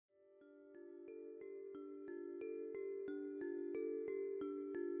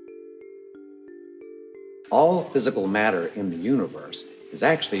All physical matter in the universe is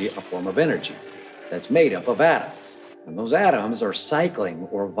actually a form of energy that's made up of atoms, and those atoms are cycling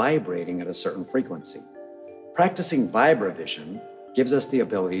or vibrating at a certain frequency. Practicing vibravision gives us the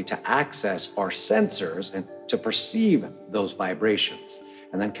ability to access our sensors and to perceive those vibrations,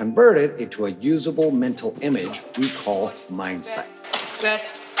 and then convert it into a usable mental image we call mind sight. Red,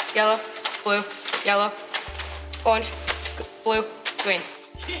 yellow, blue, yellow, orange, blue, green.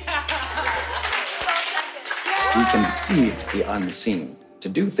 We can deceive the unseen to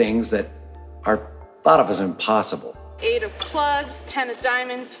do things that are thought of as impossible. 8 of clubs, 10 of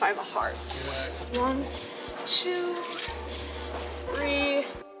diamonds, 5 of hearts. 1, 2, 3.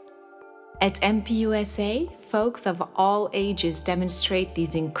 At MPUSA, folks of all ages demonstrate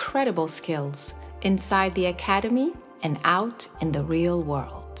these incredible skills inside the academy and out in the real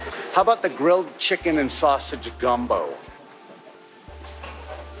world. How about the grilled chicken and sausage gumbo?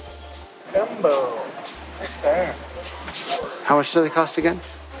 Gumbo. That's fair. How much do they cost again?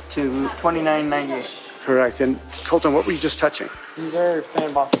 To $29.98. Correct. And Colton, what were you just touching? These are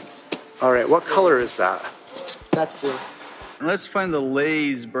fan boxes. All right, what color is that? That's blue. And let's find the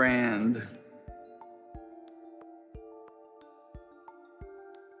Lay's brand.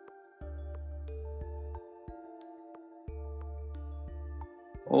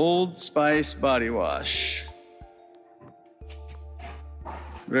 Old Spice body wash.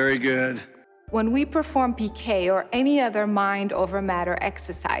 Very good. When we perform PK or any other mind over matter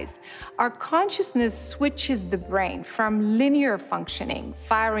exercise, our consciousness switches the brain from linear functioning,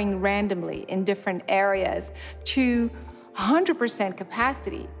 firing randomly in different areas, to 100%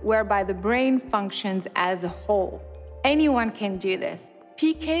 capacity, whereby the brain functions as a whole. Anyone can do this.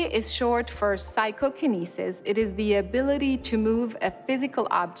 PK is short for psychokinesis. It is the ability to move a physical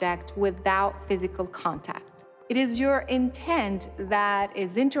object without physical contact. It is your intent that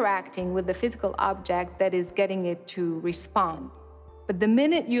is interacting with the physical object that is getting it to respond. But the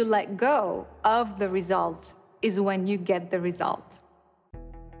minute you let go of the result is when you get the result.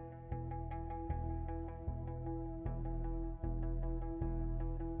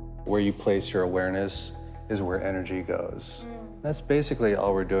 Where you place your awareness is where energy goes. That's basically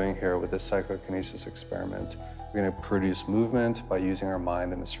all we're doing here with this psychokinesis experiment. We're going to produce movement by using our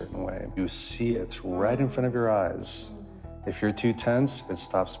mind in a certain way. You see it right in front of your eyes. If you're too tense, it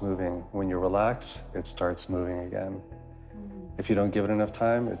stops moving. When you relax, it starts moving again. If you don't give it enough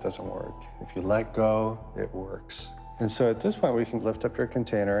time, it doesn't work. If you let go, it works. And so at this point, we can lift up your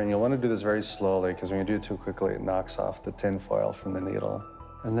container, and you'll want to do this very slowly, because when you do it too quickly, it knocks off the tin foil from the needle.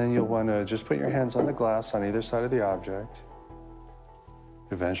 And then you'll want to just put your hands on the glass on either side of the object.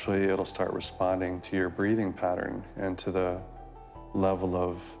 Eventually, it'll start responding to your breathing pattern and to the level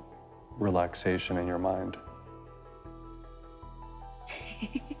of relaxation in your mind.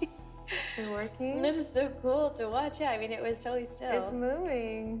 Is it working? That is so cool to watch. Yeah, I mean, it was totally still. It's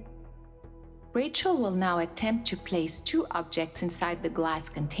moving. Rachel will now attempt to place 2 objects inside the glass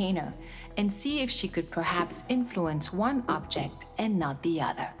container and see if she could perhaps influence one object and not the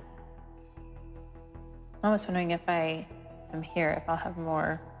other. I was wondering if I'm here, if I'll have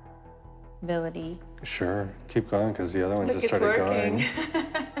more ability. Sure, keep going, because the other one just started going.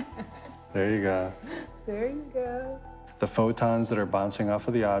 There you go. There you go. The photons that are bouncing off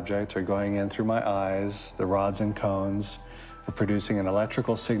of the object are going in through my eyes. The rods and cones are producing an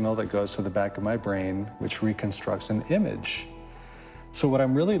electrical signal that goes to the back of my brain, which reconstructs an image. So what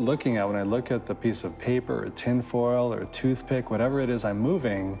I'm really looking at when I look at the piece of paper or tin foil or a toothpick, whatever it is I'm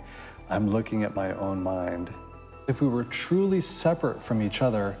moving, I'm looking at my own mind. If we were truly separate from each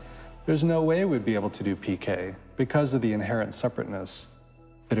other, there's no way we'd be able to do PK because of the inherent separateness.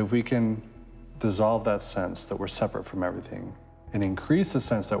 But if we can dissolve that sense that we're separate from everything and increase the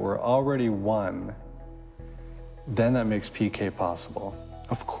sense that we're already one, then that makes PK possible.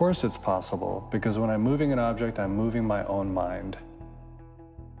 Of course it's possible, because when I'm moving an object, I'm moving my own mind.